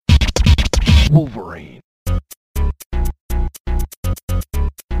Wolverine.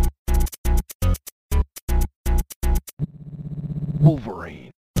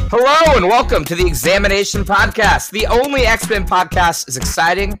 Wolverine. Hello and welcome to the Examination Podcast, the only X-Men podcast as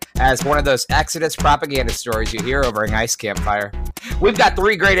exciting as one of those Exodus propaganda stories you hear over a nice campfire. We've got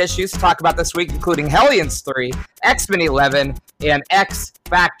 3 great issues to talk about this week, including Hellions 3, X-Men 11, and X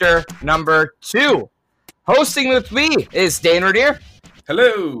Factor number 2. Hosting with me is Dane Radier.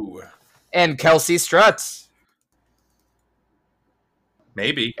 Hello. And Kelsey Strutz.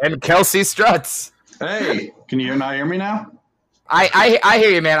 Maybe. And Kelsey Strutz. Hey, can you not hear me now? I hear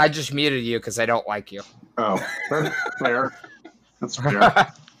you, man. I just muted you because I don't like you. Oh, that's fair. That's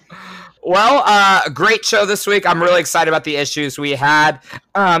fair. Well, a great show this week. I'm really excited about the issues we had.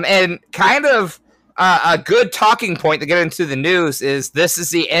 And kind of a good talking point to get into the news is this is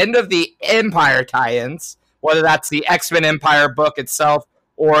the end of the Empire tie-ins, whether that's the X-Men Empire book itself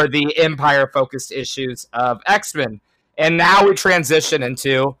or the Empire-focused issues of X-Men. And now we transition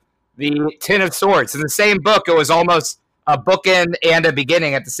into the Ten of Swords. In the same book, it was almost a bookend and a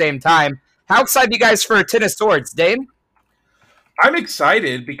beginning at the same time. How excited are you guys for Ten of Swords, Dane? I'm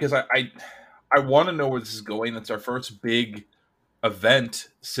excited because I want to know where this is going. It's our first big event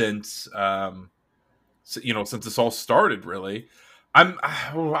since since this all started. Really,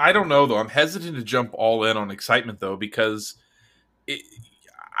 I don't know though. I'm hesitant to jump all in on excitement though because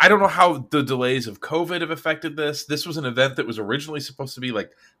I don't know how the delays of COVID have affected this. This was an event that was originally supposed to be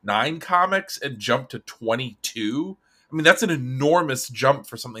like 9 comics and jumped to 22. I mean, that's an enormous jump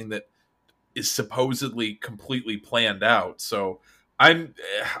for something that is supposedly completely planned out. So I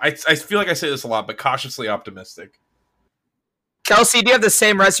feel like I say this a lot, but cautiously optimistic. Kelsey, do you have the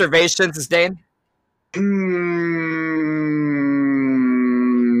same reservations as Dane? Maybe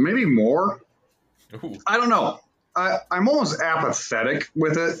more. Ooh. I don't know. I'm almost apathetic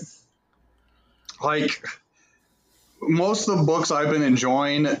with it. Like, most of the books I've been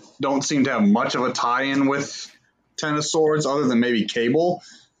enjoying don't seem to have much of a tie-in with Ten of Swords other than maybe Cable,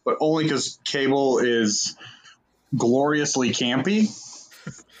 but only because Cable is gloriously campy.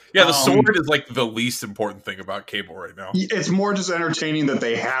 Yeah, the sword is like the least important thing about Cable right now. It's more just entertaining that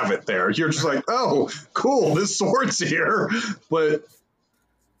they have it there. You're just like, oh, cool, this sword's here. But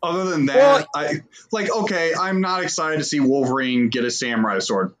other than that, I'm not excited to see Wolverine get a samurai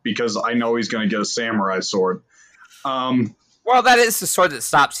sword because I know he's going to get a samurai sword. Well, that is the sword that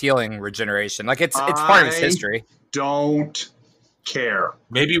stops healing regeneration. Like it's part of his history. Don't care.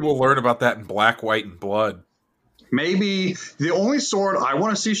 Maybe we'll learn about that in Black, White, and Blood. Maybe the only sword I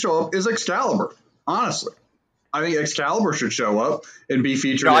want to see show up is Excalibur. Honestly, I think Excalibur should show up and be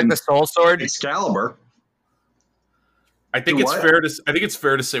featured. You like the Soul Sword? Excalibur. I think it's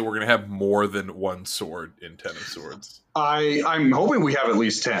fair to say we're going to have more than one sword in Ten of Swords. I'm hoping we have at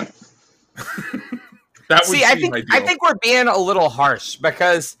least 10. That would I think we're being a little harsh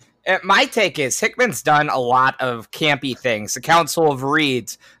because my take is Hickman's done a lot of campy things. The Council of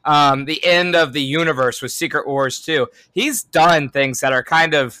Reeds, the end of the universe with Secret Wars 2. He's done things that are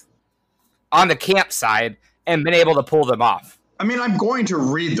kind of on the camp side and been able to pull them off. I mean, I'm going to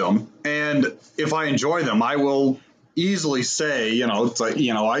read them, and if I enjoy them, I will easily say, it's like,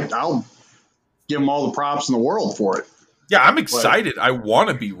 I'll give them all the props in the world for it. Yeah, I'm excited. I want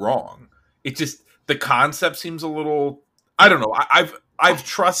to be wrong. It just, the concept seems a little, I don't know. I've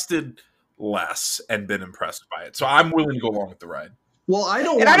trusted less and been impressed by it. So I'm willing to go along with the ride. Well, I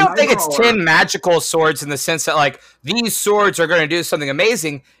don't think it's 10 magical swords in the sense that like these swords are going to do something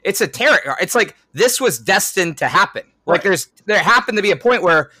amazing. It's a tarot. It's like this was destined to happen. Like there happened to be a point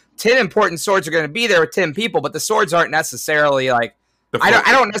where 10 important swords are going to be there with 10 people, but the swords aren't necessarily like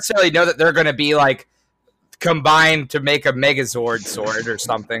I don't necessarily know that they're going to be like combined to make a Megazord sword or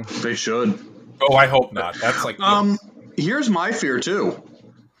something. They should. Oh, I hope not. That's like here's my fear too.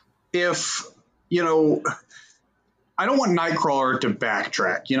 If I don't want Nightcrawler to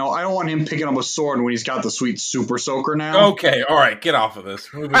backtrack. I don't want him picking up a sword when he's got the sweet Super Soaker now. Okay, all right, get off of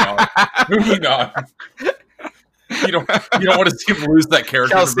this. Moving on. Moving on. You don't want to see him lose that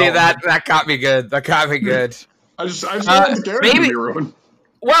character. Kelsey, that got me good. That got me good. I just want the character to be ruined.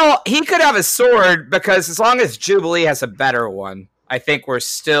 Well, he could have a sword because as long as Jubilee has a better one, I think we're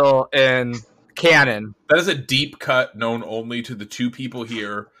still in canon. That is a deep cut known only to the 2 people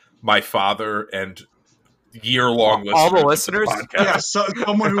here, my father and year-long listeners. All the listeners? Yeah,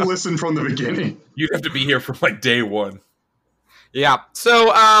 someone who listened from the beginning. You'd have to be here from like day 1. Yeah.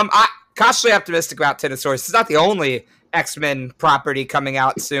 So I'm cautiously optimistic about Ten of Swords. It's not the only X-Men property coming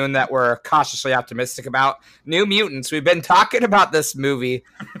out soon that we're cautiously optimistic about. New Mutants. We've been talking about this movie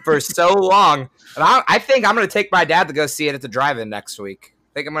for so long. And I think I'm going to take my dad to go see it at the drive-in next week.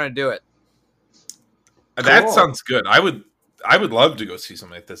 I think I'm going to do it. That Cool. sounds good. I would love to go see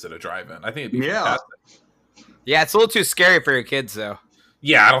something like this at a drive-in. I think it'd be fantastic. Yeah, it's a little too scary for your kids, though.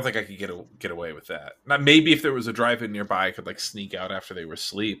 Yeah, I don't think I could get away with that. Now, maybe if there was a drive-in nearby, I could like sneak out after they were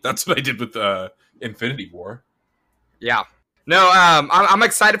asleep. That's what I did with Infinity War. Yeah. No, I'm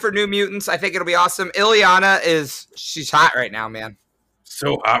excited for New Mutants. I think it'll be awesome. Ileana she's hot right now, man.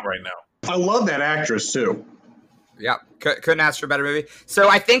 So hot right now. I love that actress too. Yeah, couldn't ask for a better movie. So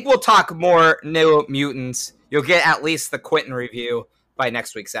I think we'll talk more New Mutants. You'll get at least the Quentin review by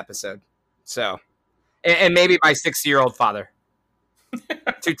next week's episode. So, and maybe my 60-year-old father.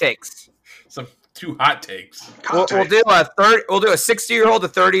 2 takes. Some 2 hot takes. We'll do a 60-year-old, a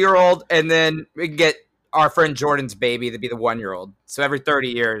 30-year-old, and then we can get our friend Jordan's baby to be the 1-year-old. So every 30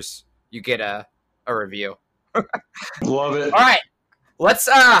 years, you get a review. Love it. All right, let's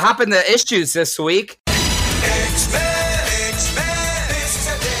hop into issues this week.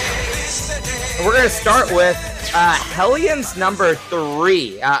 We're going to start with Hellions number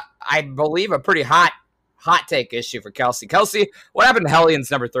 3. I believe a pretty hot take issue for Kelsey. Kelsey, what happened to Hellions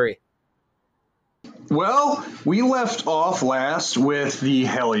number 3? Well, we left off last with the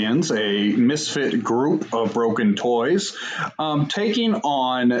Hellions, a misfit group of broken toys, taking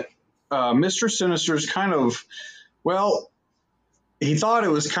on Mr. Sinister's kind of, well, he thought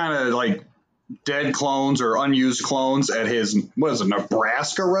it was kind of like dead clones or unused clones at his,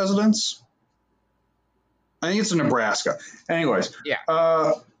 Nebraska residence? I think it's in Nebraska. Anyways.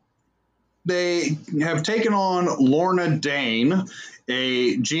 Yeah. They have taken on Lorna Dane,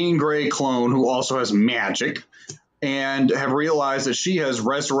 a Jean Grey clone who also has magic, and have realized that she has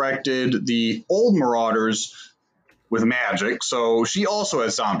resurrected the old Marauders with magic. So she also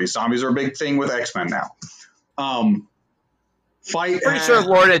has zombies. Zombies are a big thing with X-Men now. Pretty sure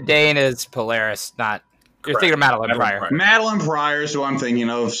Lorna Dane is Polaris, not... You're thinking of Madeline Pryor. Madeline Pryor is who I'm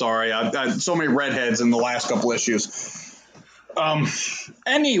thinking of. Sorry, I've had so many redheads in the last couple issues.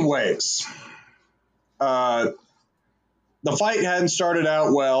 Anyways, the fight hadn't started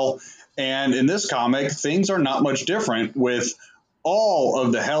out well, and in this comic, things are not much different, with all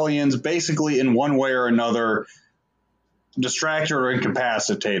of the Hellions basically in one way or another distracted or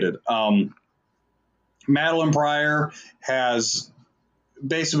incapacitated. Madeline Pryor has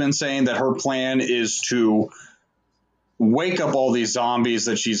basically been saying that her plan is to wake up all these zombies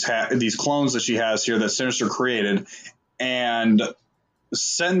that these clones that she has here that Sinister created, and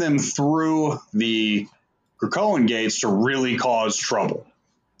send them through the Krakoan gates to really cause trouble.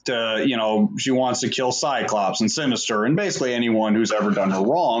 She wants to kill Cyclops and Sinister and basically anyone who's ever done her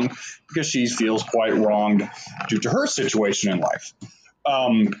wrong, because she feels quite wronged due to her situation in life.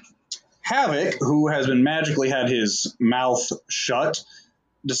 Havoc, who has been magically had his mouth shut,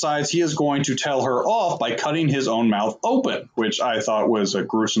 decides he is going to tell her off by cutting his own mouth open, which I thought was a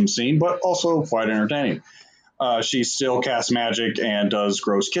gruesome scene, but also quite entertaining. She still casts magic and does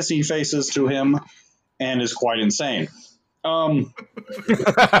gross kissy faces to him and is quite insane. That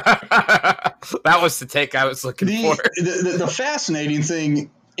was the take I was looking for. The fascinating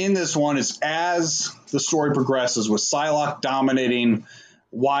thing in this one is, as the story progresses with Psylocke dominating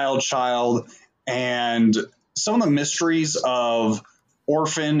Wild Child and some of the mysteries of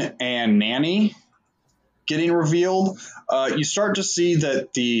Orphan and Nanny getting revealed, you start to see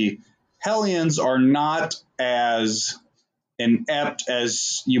that the Hellions are not as inept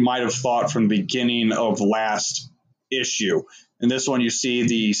as you might have thought from the beginning of last issue. In this one, you see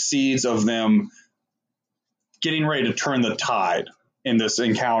the seeds of them getting ready to turn the tide in this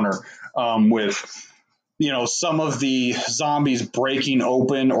encounter, with some of the zombies breaking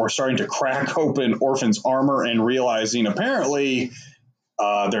open or starting to crack open Orphan's armor and realizing apparently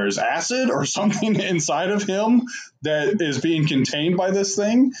there's acid or something inside of him that is being contained by this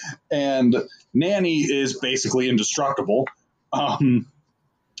thing. And Nanny is basically indestructible. And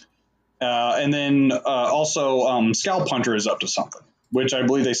then also Scalp Hunter is up to something, which I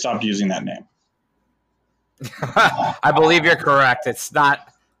believe they stopped using that name. I believe you're correct. It's not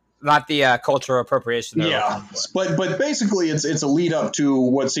the cultural appropriation. Yeah, but basically it's a lead up to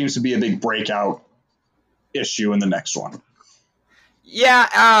what seems to be a big breakout issue in the next one.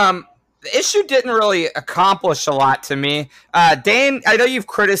 Yeah, the issue didn't really accomplish a lot to me. Dane, I know you've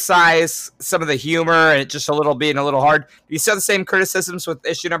criticized some of the humor and it just being a little hard. Do you still have the same criticisms with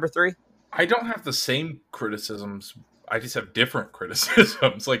issue number 3? I don't have the same criticisms. I just have different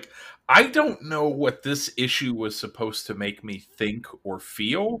criticisms. Like, I don't know what this issue was supposed to make me think or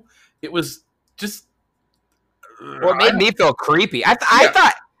feel. It was just... Well, it made me feel creepy. I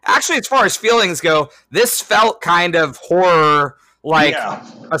thought, actually, as far as feelings go, this felt kind of horror,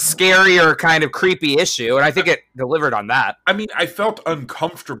 a scarier kind of creepy issue, and I think it delivered on that. I mean, I felt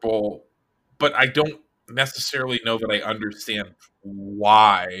uncomfortable, but I don't necessarily know that I understand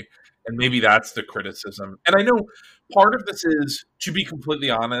why, and maybe that's the criticism. And I know part of this is, to be completely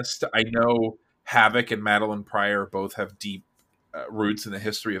honest, I know Havoc and Madeline Pryor both have deep roots in the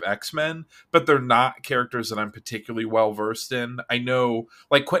history of X-Men, but they're not characters that I'm particularly well versed in. I know,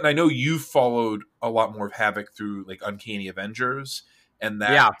 like Quentin, I know you've followed a lot more of Havoc through like Uncanny Avengers and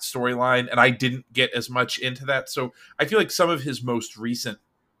that storyline, and I didn't get as much into that. So I feel like some of his most recent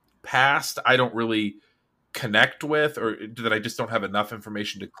past I don't really connect with, or that I just don't have enough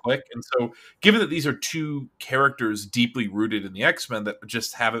information to click. And so given that these are two characters deeply rooted in the X-Men that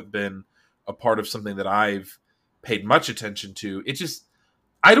just haven't been a part of something that I've paid much attention to, it just,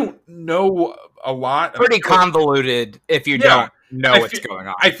 I don't know a lot. Pretty convoluted if you don't know what's going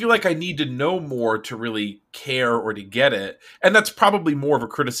on. I feel like I need to know more to really care or to get it. And that's probably more of a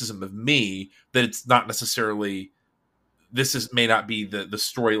criticism of me, that it's not necessarily, may not be the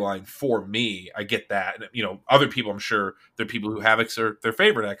storyline for me. I get that. And, you know, other people, I'm sure there are people who Havoc's are their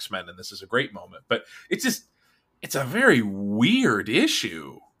favorite X-Men, and this is a great moment. But it's a very weird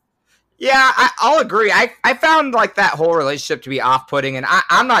issue. Yeah, I'll agree. I found like that whole relationship to be off-putting, and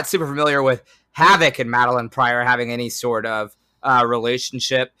I'm not super familiar with Havoc and Madeline Pryor having any sort of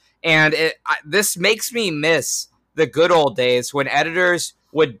relationship. And this makes me miss the good old days when editors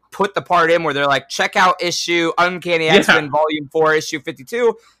would put the part in where they're like, check out issue Uncanny X-Men Volume 4, issue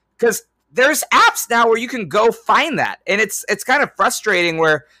 52, because there's apps now where you can go find that. And it's kind of frustrating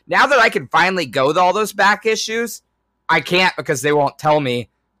where now that I can finally go to all those back issues, I can't because they won't tell me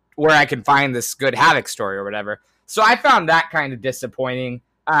where I can find this good Havoc story or whatever. So I found that kind of disappointing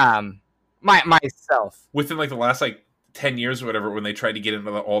myself. Within like the last like 10 years or whatever, when they tried to get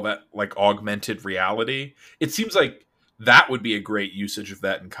into all that like augmented reality, it seems like that would be a great usage of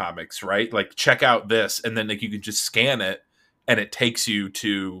that in comics, right? Like, check out this, and then like you can just scan it and it takes you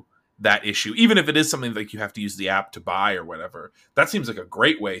to that issue, even if it is something like you have to use the app to buy or whatever. That seems like a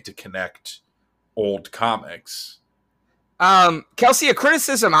great way to connect old comics. Kelsey, a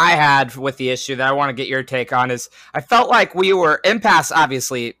criticism I had with the issue that I want to get your take on is I felt like we were Impasse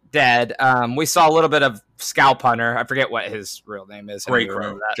obviously dead. We saw a little bit of Scalp Hunter. I forget what his real name is.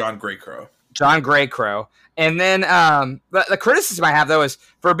 Greycrow. John Greycrow. John Greycrow. And then the criticism I have, though, is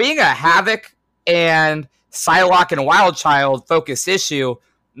for being a Havoc and Psylocke and Wild Child focused issue,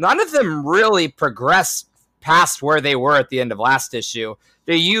 none of them really progressed past where they were at the end of last issue.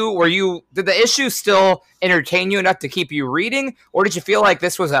 Did the issue still entertain you enough to keep you reading, or did you feel like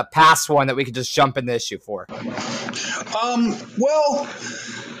this was a past one that we could just jump in the issue for? Well,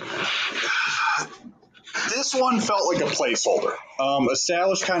 this one felt like a placeholder.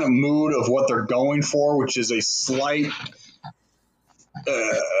 Established kind of mood of what they're going for, which is a slight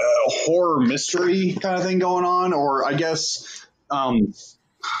horror mystery kind of thing going on, or I guess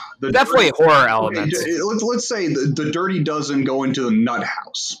definitely horror elements. Let's say the Dirty Dozen go into the nut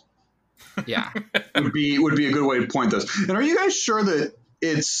house. Yeah, would be a good way to point this. And are you guys sure that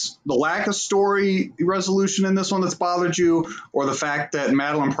it's the lack of story resolution in this one that's bothered you, or the fact that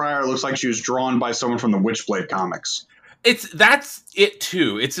Madeline Pryor looks like she was drawn by someone from the Witchblade comics? That's it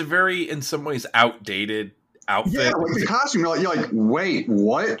too. It's a very, in some ways, outdated outfit. Yeah, like the costume. You're like, wait,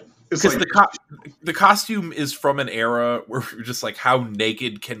 what? Because the costume is from an era where we're just like, how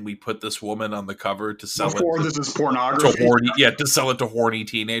naked can we put this woman on the cover to sell before it? This is pornography. To sell it to horny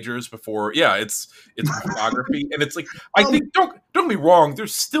teenagers before. Yeah, it's pornography, and it's like, I think don't get me wrong,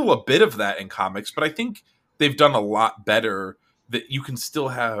 there's still a bit of that in comics, but I think they've done a lot better that you can still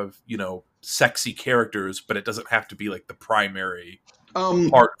have, you know, sexy characters, but it doesn't have to be like the primary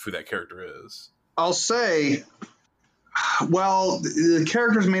part of who that character is. I'll say, well, the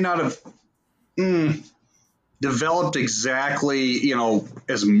characters may not have developed exactly, you know,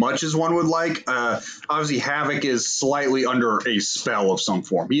 as much as one would like. Obviously, Havoc is slightly under a spell of some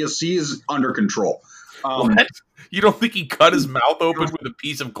form. He is under control. What? You don't think he cut his mouth open with a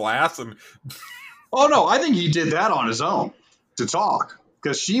piece of glass? Oh, no, I think he did that on his own to talk,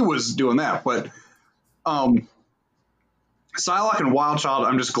 because she was doing that. But Psylocke and Wild Child,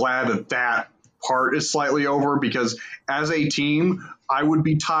 I'm just glad that part is slightly over, because as a team, I would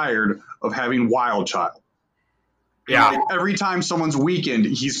be tired of having Wild Child. Yeah. Like, every time someone's weakened,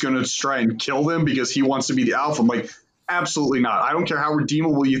 he's going to try and kill them because he wants to be the alpha. I'm like, absolutely not. I don't care how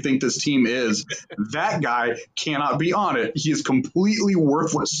redeemable you think this team is. That guy cannot be on it. He is completely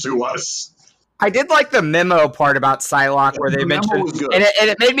worthless to us. I did like the memo part about Psylocke where they mentioned, and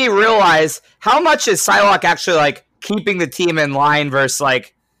it made me realize how much is Psylocke actually like keeping the team in line versus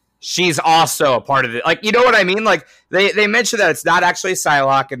like she's also a part of it. Like, you know what I mean? Like they mentioned that it's not actually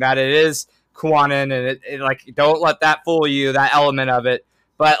Psylocke and that it is Kwannon, and it like, don't let that fool you, that element of it.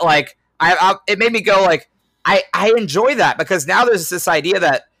 But like, it made me go like, I enjoy that, because now there's this idea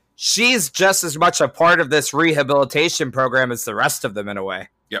that she's just as much a part of this rehabilitation program as the rest of them in a way.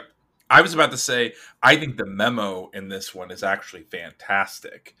 Yep. I was about to say, I think the memo in this one is actually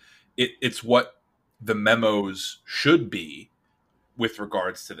fantastic. It's what the memos should be with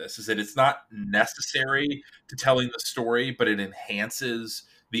regards to this, is that it's not necessary to telling the story, but it enhances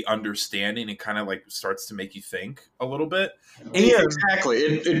the understanding and kind of like starts to make you think a little bit. And exactly.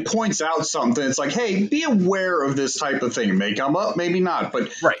 It points out something. It's like, hey, be aware of this type of thing. It may come up, maybe not, but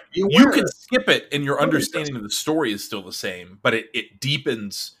right. You can skip it and your understanding of the story is still the same, but it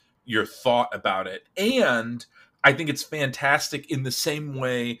deepens your thought about it. And I think it's fantastic in the same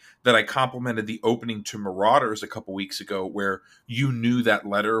way that I complimented the opening to Marauders a couple weeks ago, where you knew that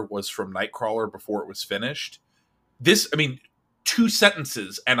letter was from Nightcrawler before it was finished. This, I mean, 2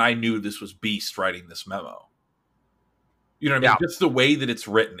 sentences and I knew this was Beast writing this memo. You know what I mean? Yeah. Just the way that it's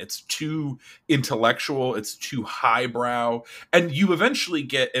written. It's too intellectual. It's too highbrow. And you eventually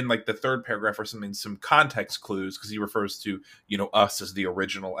get, in like the 3rd paragraph or something, some context clues, because he refers to, you know, us as the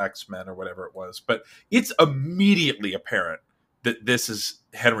original X-Men or whatever it was. But it's immediately apparent that this is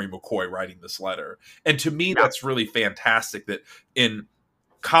Henry McCoy writing this letter. And to me, that's really fantastic that in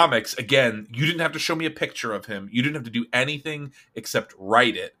comics, again, you didn't have to show me a picture of him. You didn't have to do anything except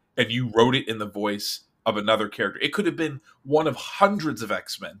write it. And you wrote it in the voice of another character. It could have been one of hundreds of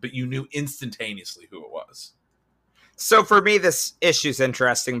X-Men, but you knew instantaneously who it was. So for me, this issue's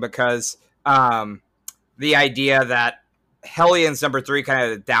interesting because the idea that Hellions #3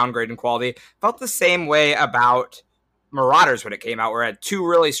 kind of downgrade in quality felt the same way about Marauders when it came out, where it had 2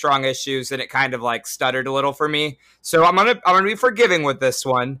 really strong issues and it kind of like stuttered a little for me. So I'm gonna be forgiving with this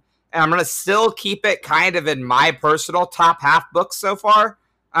one, and I'm gonna still keep it kind of in my personal top half books so far.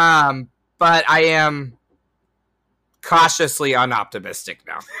 But I am cautiously unoptimistic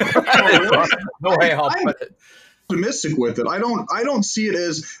now. No way I'll put it. Optimistic with it. I don't see it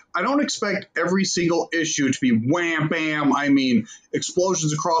as, I don't expect every single issue to be wham bam. I mean,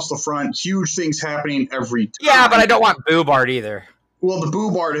 explosions across the front, huge things happening every time. Yeah, but I don't want boob art either. Well, the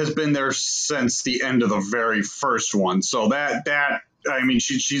boob art has been there since the end of the very first one, so that I mean,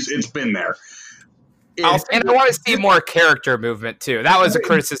 it's been there. And I want to see more character movement too. That was a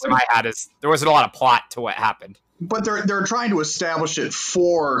criticism I had, is there wasn't a lot of plot to what happened. But they're trying to establish it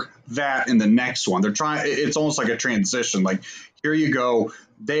for that in the next one. They're trying. It's almost like a transition. Like, here you go.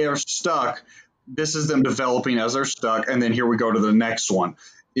 They are stuck. This is them developing as they're stuck, and then here we go to the next one.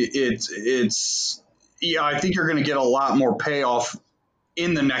 It's yeah. I think you're going to get a lot more payoff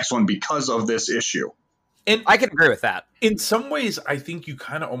in the next one because of this issue. And I can agree with that. In some ways, I think you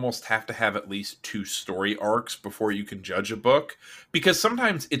kind of almost have to have at least 2 story arcs before you can judge a book, because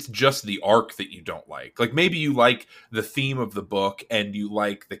sometimes it's just the arc that you don't like. Like, maybe you like the theme of the book and you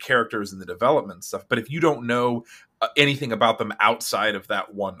like the characters and the development stuff, but if you don't know anything about them outside of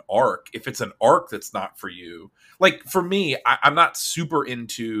that one arc, if it's an arc that's not for you, like for me, I'm not super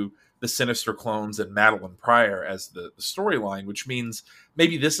into the Sinister Clones and Madeline Pryor as the storyline, which means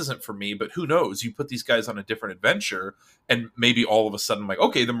maybe this isn't for me, but who knows? You put these guys on a different adventure, and maybe all of a sudden, like,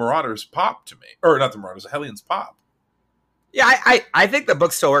 okay, the Marauders pop to me. Or not the Marauders, the Hellions pop. Yeah, I think the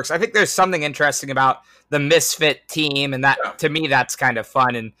book still works. I think there's something interesting about the Misfit team, and that to me, that's kind of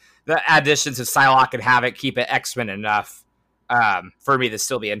fun. And the additions of Psylocke and Havoc keep it X-Men enough for me to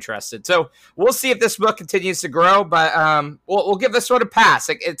still be interested. So we'll see if this book continues to grow, but we'll give this one a pass.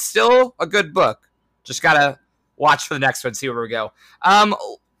 It's still a good book. Just got to watch for the next one, see where we go.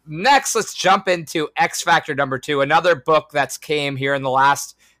 Next, let's jump into X Factor #2, another book that's came here in the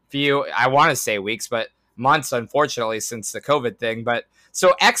last few, I want to say weeks, but months, unfortunately, since the COVID thing. But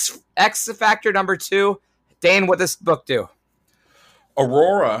so X Factor #2, Dane, what does this book do?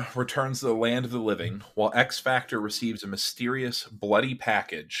 Aurora returns to the land of the living, while X Factor receives a mysterious, bloody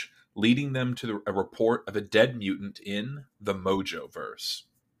package, leading them to a report of a dead mutant in the Mojoverse.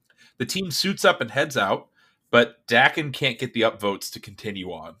 The team suits up and heads out, but Dakin can't get the upvotes to continue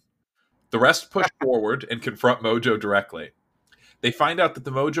on. The rest push forward and confront Mojo directly. They find out that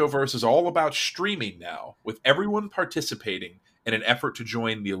the Mojoverse is all about streaming now, with everyone participating in an effort to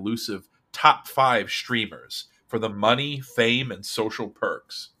join the elusive top 5 streamers for the money, fame, and social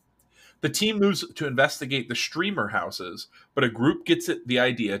perks. The team moves to investigate the streamer houses, but a group gets the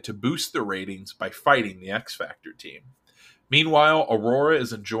idea to boost the ratings by fighting the X Factor team. Meanwhile, Aurora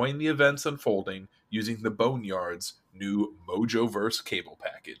is enjoying the events unfolding using the Boneyard's new Mojoverse cable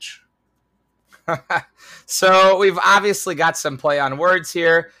package. So we've obviously got some play on words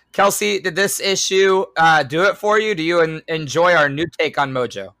here. Kelsey, did this issue do it for you? Do you enjoy our new take on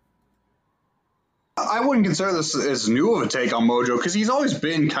Mojo? I wouldn't consider this as new of a take on Mojo, because he's always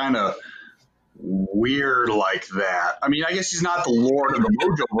been kind of weird like that. I mean, I guess he's not the lord of the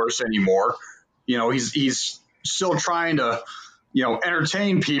Mojoverse anymore. He's still trying to,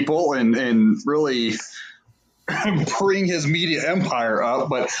 entertain people and really bring his media empire up.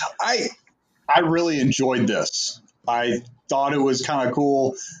 But I really enjoyed this. I thought it was kind of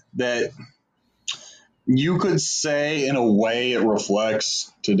cool that you could say in a way it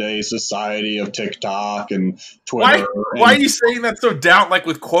reflects today's society of TikTok and Twitter. Why are you saying that so down, like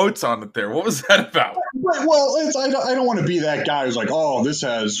with quotes on it there? What was that about? Well, I don't want to be that guy who's like, oh, this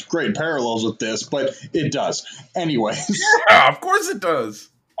has great parallels with this, but it does. Anyways. Yeah, of course it does.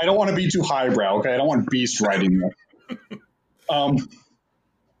 I don't want to be too highbrow, okay? I don't want Beast writing there.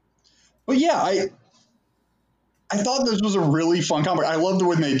 But yeah, I thought this was a really fun comic. I loved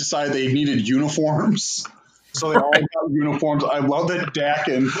when they decided they needed uniforms. So they all got uniforms. I love that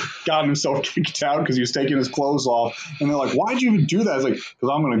Dakin got himself kicked out because he was taking his clothes off. And they're like, why'd you even do that? It's like, because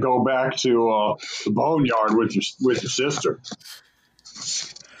I'm going to go back to the boneyard with your sister.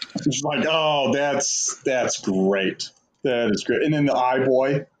 It's like, oh, that's great. That is great. And then the eye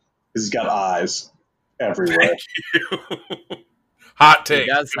boy, because he's got eyes everywhere. Thank you. Hot take. He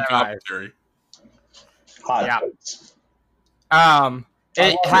does have eyes. Hot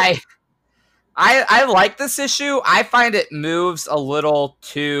takes. I like this issue. I find it moves a little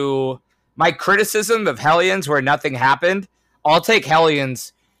to my criticism of Hellions where nothing happened. I'll take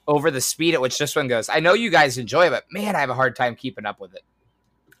Hellions over the speed at which this one goes. I know you guys enjoy it, but man, I have a hard time keeping up with it.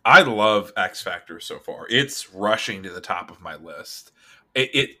 I love X Factor so far. It's rushing to the top of my list.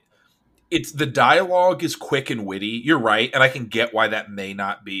 It's the dialogue is quick and witty. You're right, and I can get why that may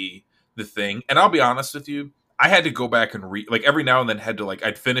not be the thing. And I'll be honest with you, I had to go back and read, like every now and then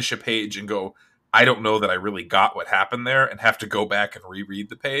I'd finish a page and go, I don't know that I really got what happened there, and have to go back and reread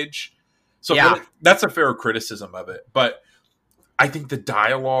the page. So yeah, that's a fair criticism of it. But I think the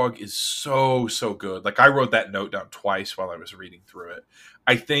dialogue is so good. Like I wrote that note down twice while I was reading through it.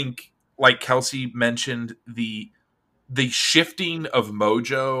 I think, like Kelsey mentioned, the shifting of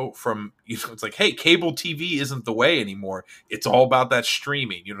Mojo from, it's like, hey, cable TV isn't the way anymore. It's all about that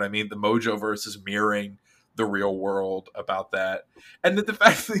streaming. You know what I mean? The Mojoverse is mirroring the real world about that. And then the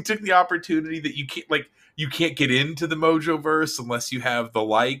fact that they took the opportunity that you can't get into the Mojoverse unless you have the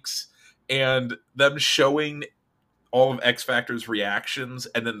likes, and them showing all of X Factor's reactions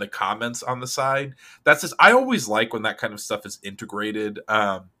and then the comments on the side. That's just, I always like when that kind of stuff is integrated.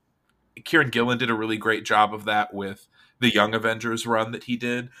 Kieran Gillen did a really great job of that with the Young Avengers run that he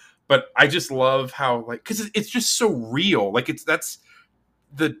did. But I just love how, like, because it's just so real. Like, that's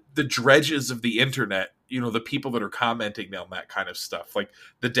the dredges of the internet, the people that are commenting on that kind of stuff. Like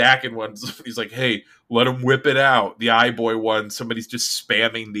the Dakin ones, he's like, hey, let him whip it out. The eye boy one, somebody's just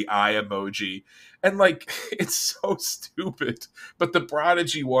spamming the eye emoji. And like, it's so stupid. But the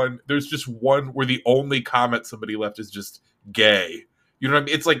Prodigy one, there's just one where the only comment somebody left is just gay. You know what I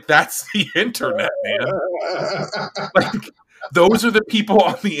mean? It's like, that's the internet, man. Like, those are the people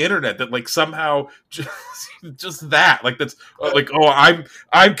on the internet that like somehow just that, like, that's like, oh,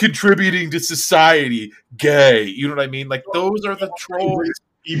 I'm contributing to society, gay. You know what I mean? Like, those are the trolls.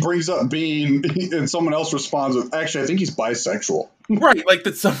 He brings up being, and someone else responds with, actually, I think he's bisexual. Right, like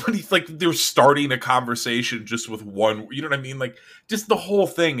that somebody's like, they're starting a conversation just with one, you know what I mean? Like, just the whole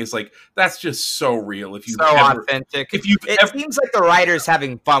thing is like, that's just so real. If you authentic. It seems like the writer's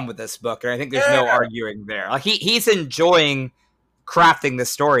having fun with this book, and I think there's no arguing there. Like he's enjoying crafting the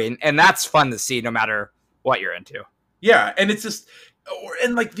story, and that's fun to see no matter what you're into. Yeah, and it's just,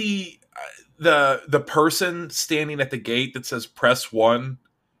 and like the person standing at the gate that says press 1,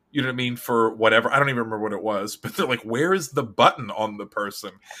 you know what I mean, for whatever. I don't even remember what it was, but they're like, where is the button on the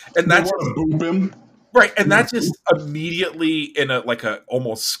person? And that's boop him. Right, and that just immediately, in a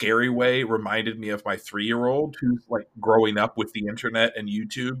almost scary way, reminded me of my 3-year-old who's like growing up with the internet and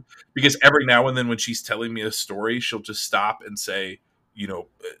YouTube. Because every now and then when she's telling me a story, she'll just stop and say,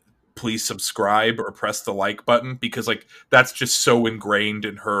 please subscribe or press the like button, because like that's just so ingrained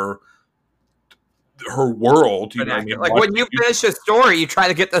in her world. You know what I mean? Like when you finish a story, you try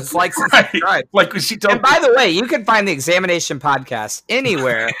to get those likes and subscribe. Like when she told And by the way, you can find the Examination Podcast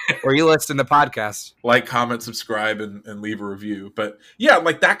anywhere where you listen to podcasts. Like, comment, subscribe, and leave a review. But yeah,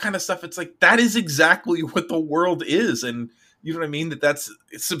 like that kind of stuff, it's like, that is exactly what the world is. And you know what I mean? That's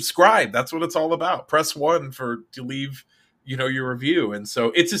subscribe. That's what it's all about. Press 1 to leave, your review. And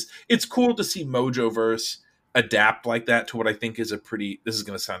so it's cool to see Mojoverse adapt like that to what I think is this is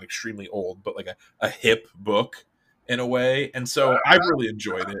going to sound extremely old, but like a hip book in a way. And so I really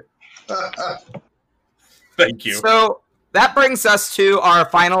enjoyed it. Thank you. So that brings us to our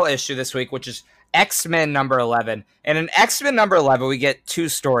final issue this week, which is X-Men number 11. And in X-Men number 11, we get 2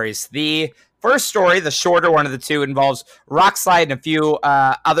 stories. The first story, the shorter one of the two, involves Rockslide and a few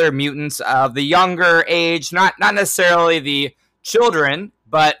other mutants of the younger age, not necessarily the children,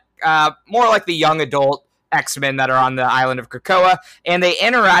 but more like the young adult X-Men that are on the island of Krakoa, and they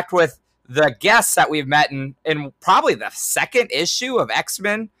interact with the guests that we've met in probably the second issue of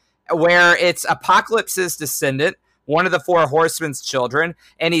X-Men, where it's Apocalypse's descendant, one of the Four Horsemen's children,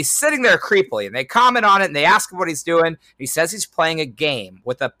 and he's sitting there creepily, and they comment on it, and they ask him what he's doing. He says he's playing a game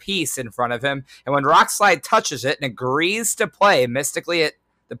with a piece in front of him, and when Rockslide touches it and agrees to play, mystically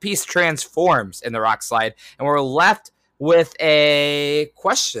the piece transforms in the Rockslide, and we're left with a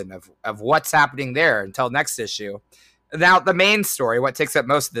question of what's happening there until next issue. Now, the main story, what takes up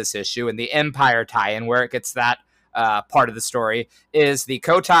most of this issue, and the Empire tie-in, where it gets that part of the story, is the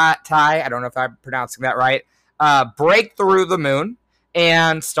Kotai, I don't know if I'm pronouncing that right, break through the moon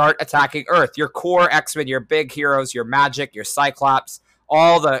and start attacking Earth. Your core X-Men, your big heroes, your Magic, your Cyclops,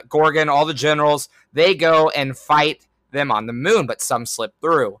 all the Gorgon, all the generals, they go and fight them on the moon, but some slip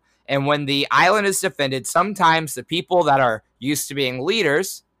through. And when the island is defended, sometimes the people that are used to being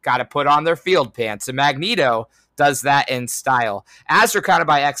leaders got to put on their field pants. And Magneto does that in style. As recounted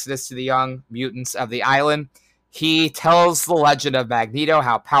by Exodus to the young mutants of the island, he tells the legend of Magneto,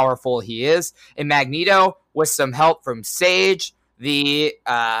 how powerful he is. And Magneto, with some help from Sage, the,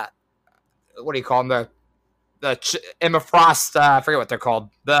 what do you call them? The Emma Frost, I forget what they're called.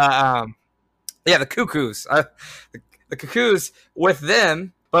 The Cuckoos. The Cuckoos, with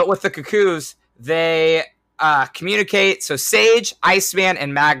them, but with the Cuckoos, they communicate. So Sage, Iceman,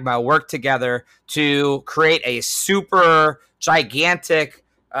 and Magma work together to create a super gigantic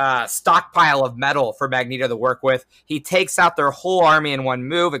stockpile of metal for Magneto to work with. He takes out their whole army in one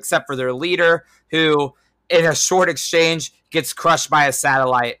move, except for their leader, who, in a short exchange, gets crushed by a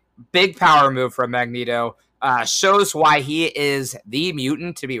satellite. Big power move from Magneto. Shows why he is the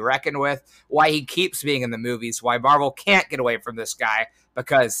mutant to be reckoned with, why he keeps being in the movies, why Marvel can't get away from this guy,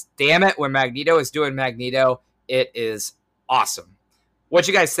 because, damn it, when Magneto is doing Magneto, it is awesome. What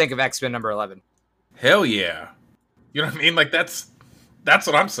you guys think of X-Men number 11? Hell yeah. You know what I mean? Like, that's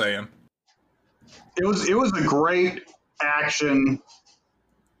what I'm saying. It was a great action,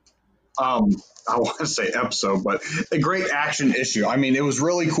 I want to say episode, but a great action issue. I mean, it was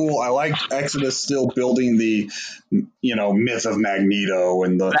really cool. I liked Exodus still building the, myth of Magneto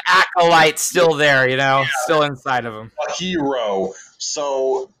and the acolyte's still there, still inside of him. A hero.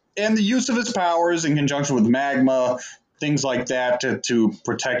 So, and the use of his powers in conjunction with Magma, things like that to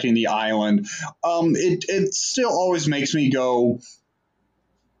protecting the island. It still always makes me go,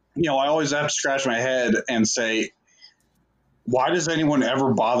 I always have to scratch my head and say, why does anyone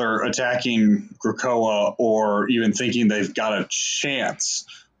ever bother attacking Krakoa or even thinking they've got a chance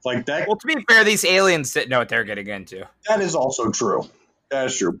like that? Well, to be fair, these aliens didn't know what they're getting into. That is also true. That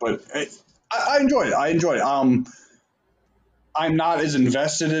is true. But I enjoyed it. I'm not as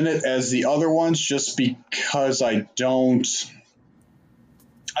invested in it as the other ones just because I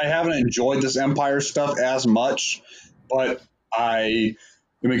haven't enjoyed this Empire stuff as much, but I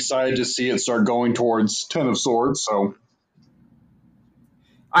am excited to see it start going towards Ten of Swords, so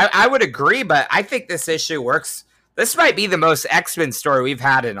I would agree, but I think this issue works. This might be the most X-Men story we've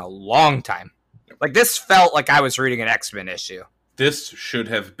had in a long time. Like, this felt like I was reading an X-Men issue. This should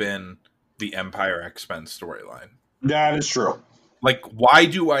have been the Empire X-Men storyline. That is true. Like, why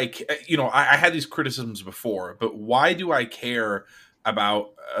do I had these criticisms before, but why do I care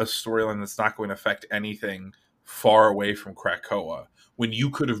about a storyline that's not going to affect anything far away from Krakoa when you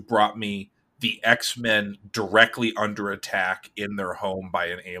could have brought me the X-Men directly under attack in their home by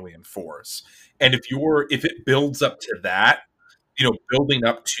an alien force? And if it builds up to that, building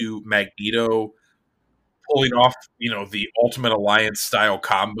up to Magneto pulling off, the Ultimate Alliance style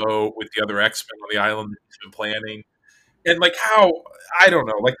combo with the other X-Men on the island that he's been planning. And I don't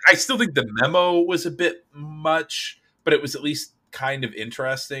know, I still think the memo was a bit much, but it was at least kind of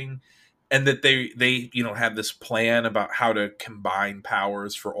interesting. And that they have this plan about how to combine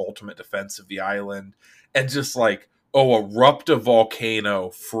powers for ultimate defense of the island, and just erupt a volcano,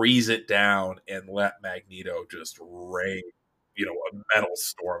 freeze it down, and let Magneto just rain, a metal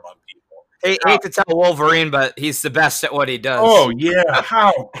storm on people. Hate to tell Wolverine, but he's the best at what he does. Oh yeah,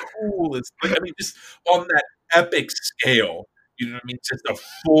 how cool is just on that epic scale, just a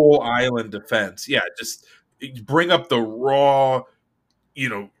full island defense. Yeah, just bring up the raw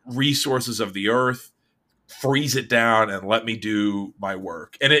resources of the earth, freeze it down, and let me do my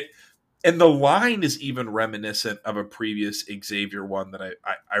work. And the line is even reminiscent of a previous Xavier one that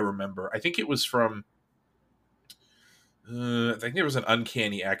I remember. I think it was from I think there was an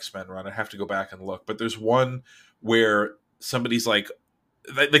Uncanny X-Men run. I have to go back and look, but there's one where somebody's like,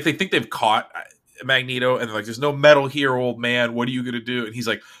 like they think they've caught Magneto, and they're like, "There's no metal here, old man. What are you gonna do?" And he's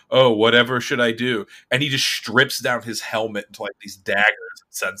like, "Oh, whatever should I do?" And he just strips down his helmet into like these daggers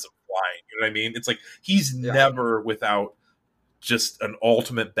and sends him flying. You know what I mean? It's like he's never without just an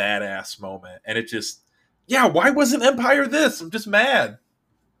ultimate badass moment, and it just, yeah. Why wasn't Empire this? I'm just mad.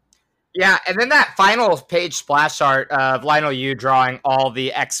 Yeah, and then that final page splash art of Lionel Yu drawing all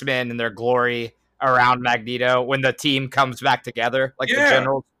the X-Men in their glory around Magneto when the team comes back together, like the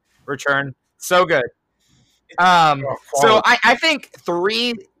generals return. So good. So I think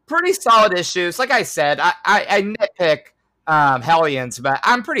 3 pretty solid issues. Like I said, I nitpick Hellions, but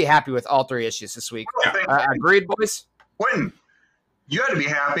I'm pretty happy with all 3 issues this week. Agreed, boys? Quentin, you had to be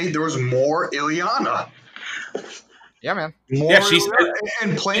happy. There was more Ileana. Yeah, man. More she's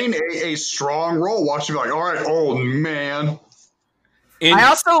and playing a strong role. Watching like, all right, old man. I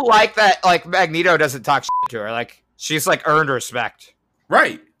also like that, like, Magneto doesn't talk shit to her. Like, she's like earned respect.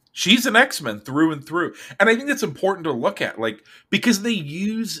 Right. She's an X-Men through and through. And I think that's important to look at, like, because they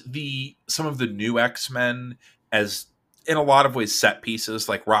use some of the new X-Men as, in a lot of ways, set pieces,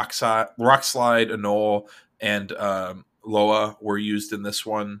 like Rockslide, Anole, and Loa were used in this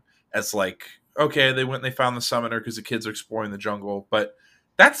one as, like, okay, they went and they found the summoner because the kids are exploring the jungle, but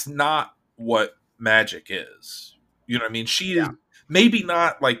that's not what Magic is. You know what I mean? She is maybe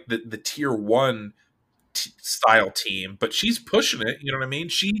not like the tier 1 style team, but she's pushing it. You know what I mean?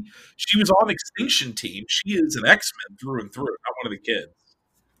 She was on Extinction Team. She is an X-Men through and through, not one of the kids.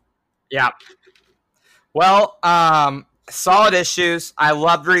 Yeah. Well, solid issues. I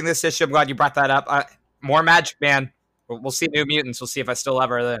loved reading this issue. I'm glad you brought that up. More Magic, man. We'll see New Mutants. We'll see if I still love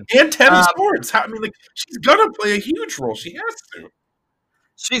her then. And Ten of Swords. I mean, like, she's gonna play a huge role. She has to.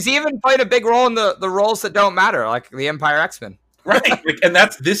 She's even played a big role in the roles that don't matter, like the Empire X-Men. Right. Like, and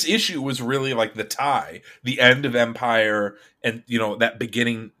this issue was really like the tie, the end of Empire, and that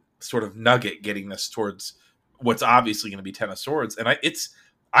beginning sort of nugget getting us towards what's obviously going to be Ten of Swords. And I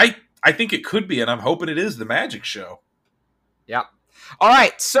think it could be, and I'm hoping it is, the Magic show. Yep. All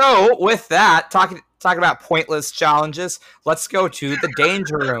right. So with that, talking about pointless challenges, let's go to the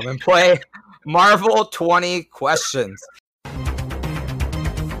Danger Room and play Marvel 20 questions.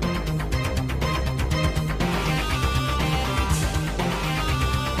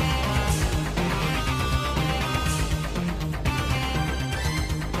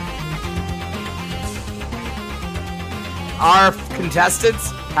 Our contestants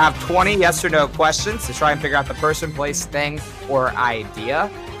have 20 yes or no questions to try and figure out the person, place, thing, or idea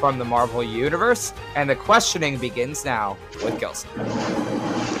from the Marvel Universe. And the questioning begins now with Kelsey. Is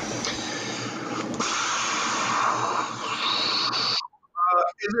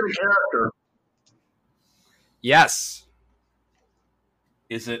it a character? Yes.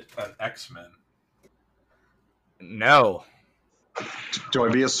 Is it an X-Men? No. Do I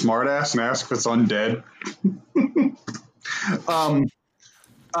be a smartass and ask if it's undead?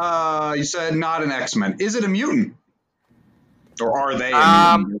 You said not an X-Men. Is it a mutant? Or are they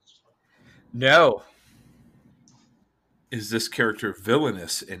a mutant? No. Is this character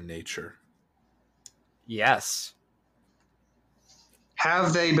villainous in nature? Yes.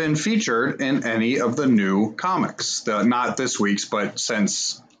 Have they been featured in any of the new comics? Not this week's, but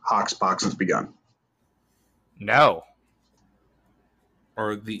since Hoxpox has begun. No.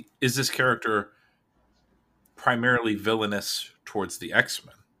 Is this character primarily villainous towards the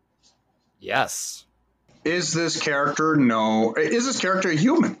X-Men? Yes. Is this character a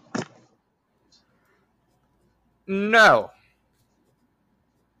human? No.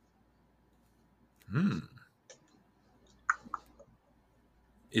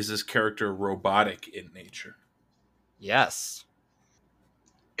 Is this character robotic in nature? Yes.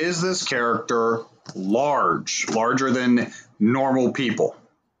 Is this character larger than normal people?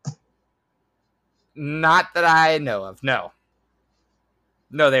 Not that I know of. No.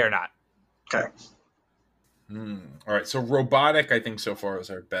 No, they are not. Okay. All right. So robotic, I think so far is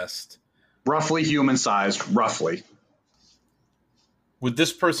our best. Roughly human sized, roughly. Would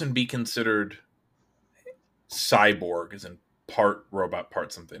this person be considered cyborg, as in part robot,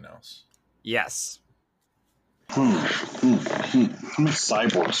 part something else? Yes. How many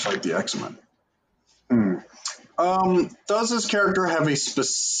cyborgs fight the X-Men? Does this character have has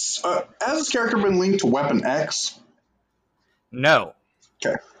this character been linked to Weapon X? No.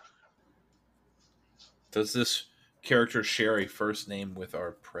 Okay. Does this character share a first name with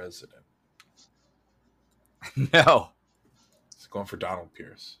our president? No. It's going for Donald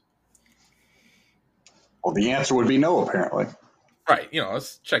Pierce. Well, the answer would be no, apparently. Right.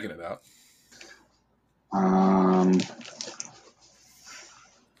 Let's checking it out.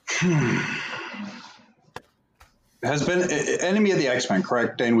 Has been enemy of the X-Men,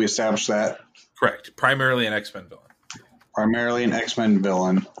 correct, Dane? We established that. Correct. Primarily an X-Men villain. Primarily an X-Men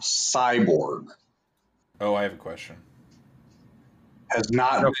villain. Cyborg Oh, I have a question. has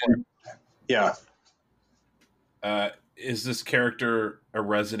not Go for been. Yeah. Is this character a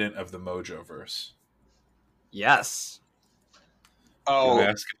resident of the Mojoverse? Yes. Oh, You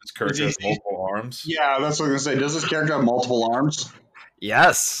ask if this character has multiple arms. yeah, that's what I was going to say. Does this character have multiple arms?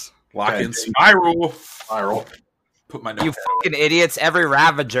 Yes. Lock Okay. in Spiral. Viral. Put my You notepad away. fucking idiots. Every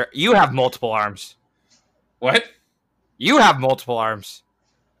Ravager. You have multiple arms. What? You have multiple arms.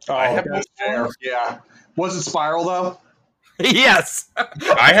 Oh, I have that's multiple fair. arms? Yeah. Was it Spiral, though? Yes.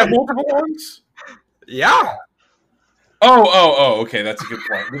 I have multiple arms? Yeah. Oh, okay, that's a good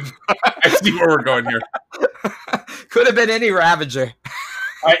point. I see where we're going here. Could have been any Ravager.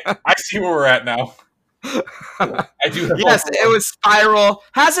 I see where we're at now. I do have Yes, multiple it was Spiral.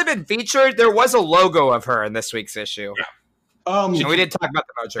 Hasn't been featured. There was a logo of her in this week's issue. And we did talk about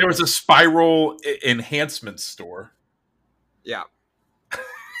the Mojo. There was a Spiral enhancement store. Yeah.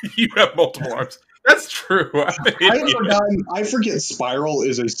 You have multiple arms. That's true. I forget Spiral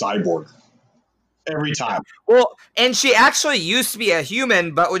is a cyborg every time. Well, and she actually used to be a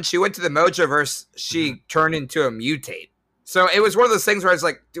human, but when she went to the Mojoverse, she turned into a mutate. So it was one of those things where I was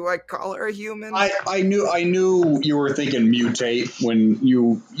like, do I call her a human? I knew you were thinking mutate when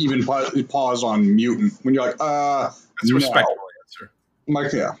you even pause on mutant. When you're like, That's a respectable answer. I'm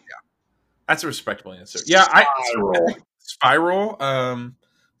like, yeah. That's a respectable answer. Yeah, Spiral.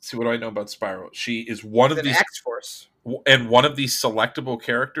 Let's see, what do I know about Spiral? She is one of an these X-Force. and one of these selectable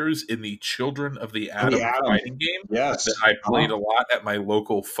characters in the Children of the Atom fighting game Yes. that I played a lot at my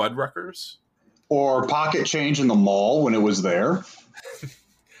local Fuddruckers. Or pocket change in the mall when it was there.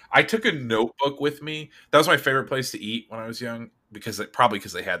 I took a notebook with me. That was my favorite place to eat when I was young, because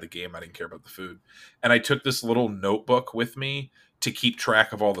they had the game. I didn't care about the food. And I took this little notebook with me to keep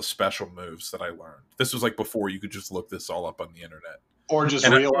track of all the special moves that I learned. This was like before you could just look this all up on the internet. Or just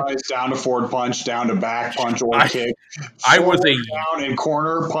realize down to forward punch, down to back punch or kick. I was down and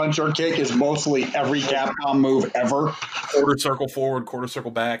corner punch or kick is mostly every Capcom move ever. quarter circle forward, quarter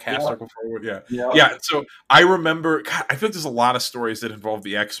circle back, half circle forward. Yeah. So I remember, God, I feel like there's a lot of stories that involve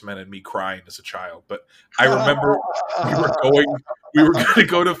the X-Men and me crying as a child. But I remember we were going to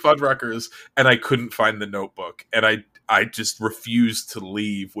go to Fuddruckers, and I couldn't find the notebook, and I just refused to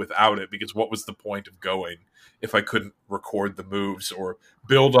leave without it, because what was the point of going if I couldn't record the moves or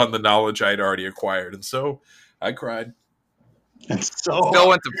build on the knowledge I'd already acquired? And so I cried. Still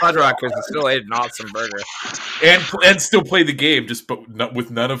went to Fuddruckers and still ate an awesome burger. And still play the game, but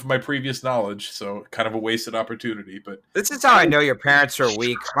with none of my previous knowledge. So kind of a wasted opportunity. But this is how I know your parents are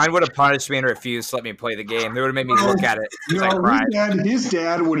weak. Mine would have punished me and refused to let me play the game. They would have made me look at it as I cried. His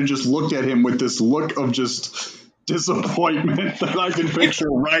dad would have just looked at him with this look of just disappointment that I can picture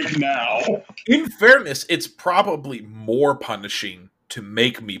right now. In fairness, it's probably more punishing to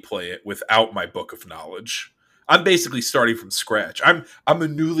make me play it without my book of knowledge. I'm basically starting from scratch. I'm a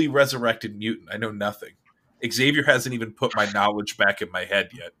newly resurrected mutant. I know nothing. Xavier hasn't even put my knowledge back in my head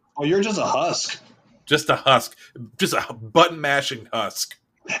yet. Oh, you're just a husk. Just a husk. Just a button-mashing husk.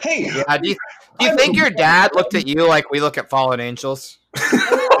 Hey. Yeah, do you think your dad looked at you like we look at fallen angels?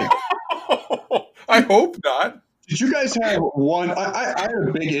 I hope not. Did you guys have one? I had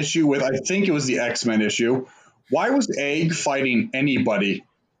a big issue with, I think it was the X-Men issue. Why was Egg fighting anybody?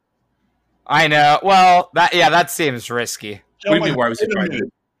 I know. Well, that seems risky. What do you mean, why was he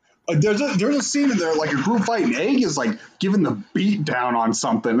fighting? There's a scene in there, like a group fight, and Egg is like giving the beat down on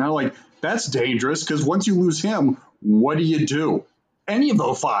something. And I'm like, that's dangerous, because once you lose him, what do you do? Any of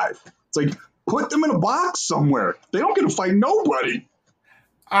those five. It's like, put them in a box somewhere. They don't get to fight nobody.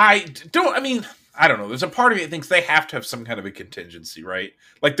 I don't know. There's a part of me that thinks they have to have some kind of a contingency, right?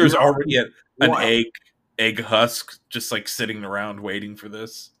 Like there's already an egg husk just like sitting around waiting for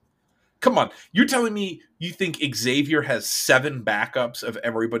this. Come on. You're telling me you think Xavier has 7 backups of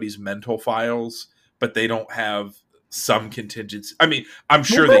everybody's mental files, but they don't have some contingency? I mean, I'm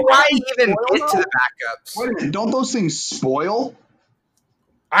sure they... Why even get to the backups? Wait a minute. Don't those things spoil?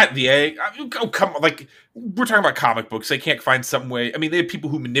 The egg... Oh, come on. Like, we're talking about comic books. They can't find some way... I mean, they have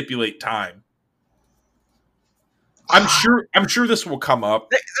people who manipulate time. I'm sure this will come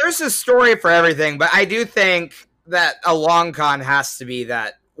up. There's a story for everything, but I do think that a long con has to be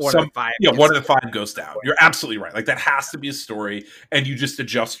that one of the 5. Yeah, one of the 5 goes down. You're absolutely right. Like that has to be a story, and you just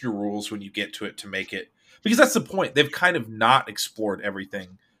adjust your rules when you get to it to make it. Because that's the point. They've kind of not explored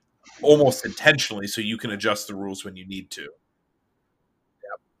everything almost intentionally, so you can adjust the rules when you need to.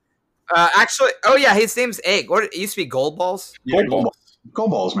 Actually, oh yeah, his name's Egg. What it used to be Gold Balls. Yeah, gold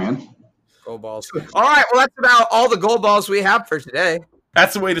balls, man. Gold balls. All right. Well, that's about all the gold balls we have for today.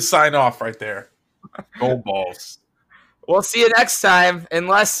 That's the way to sign off right there. Gold balls. We'll see you next time,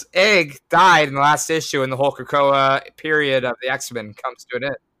 unless Egg died in the last issue and the whole Krakoa period of the X-Men comes to an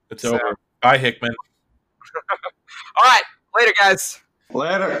end. It's over. Bye, Hickman. All right. Later, guys.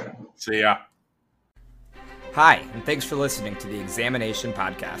 Later. See ya. Hi, and thanks for listening to the Examination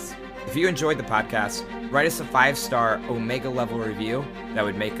Podcast. If you enjoyed the podcast, write us a 5-star Omega level review that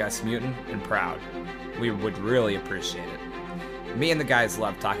would make us mutant and proud. We would really appreciate it. Me and the guys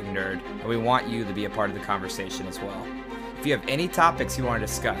love talking nerd, and we want you to be a part of the conversation as well. If you have any topics you want to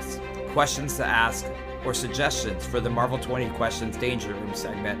discuss, questions to ask, or suggestions for the Marvel 20 Questions Danger Room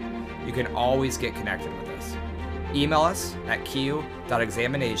segment, you can always get connected with us. Email us at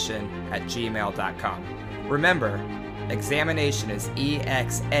q.examination@gmail.com. Remember, examination is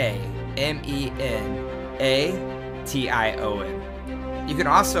EXAMENATION. You can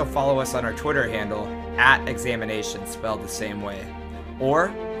also follow us on our Twitter handle @examination, spelled the same way,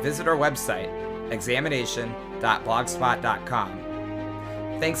 or visit our website,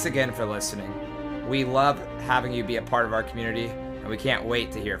 examination.blogspot.com. Thanks again for listening. We love having you be a part of our community, and we can't wait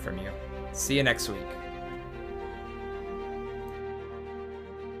to hear from you. See you next week.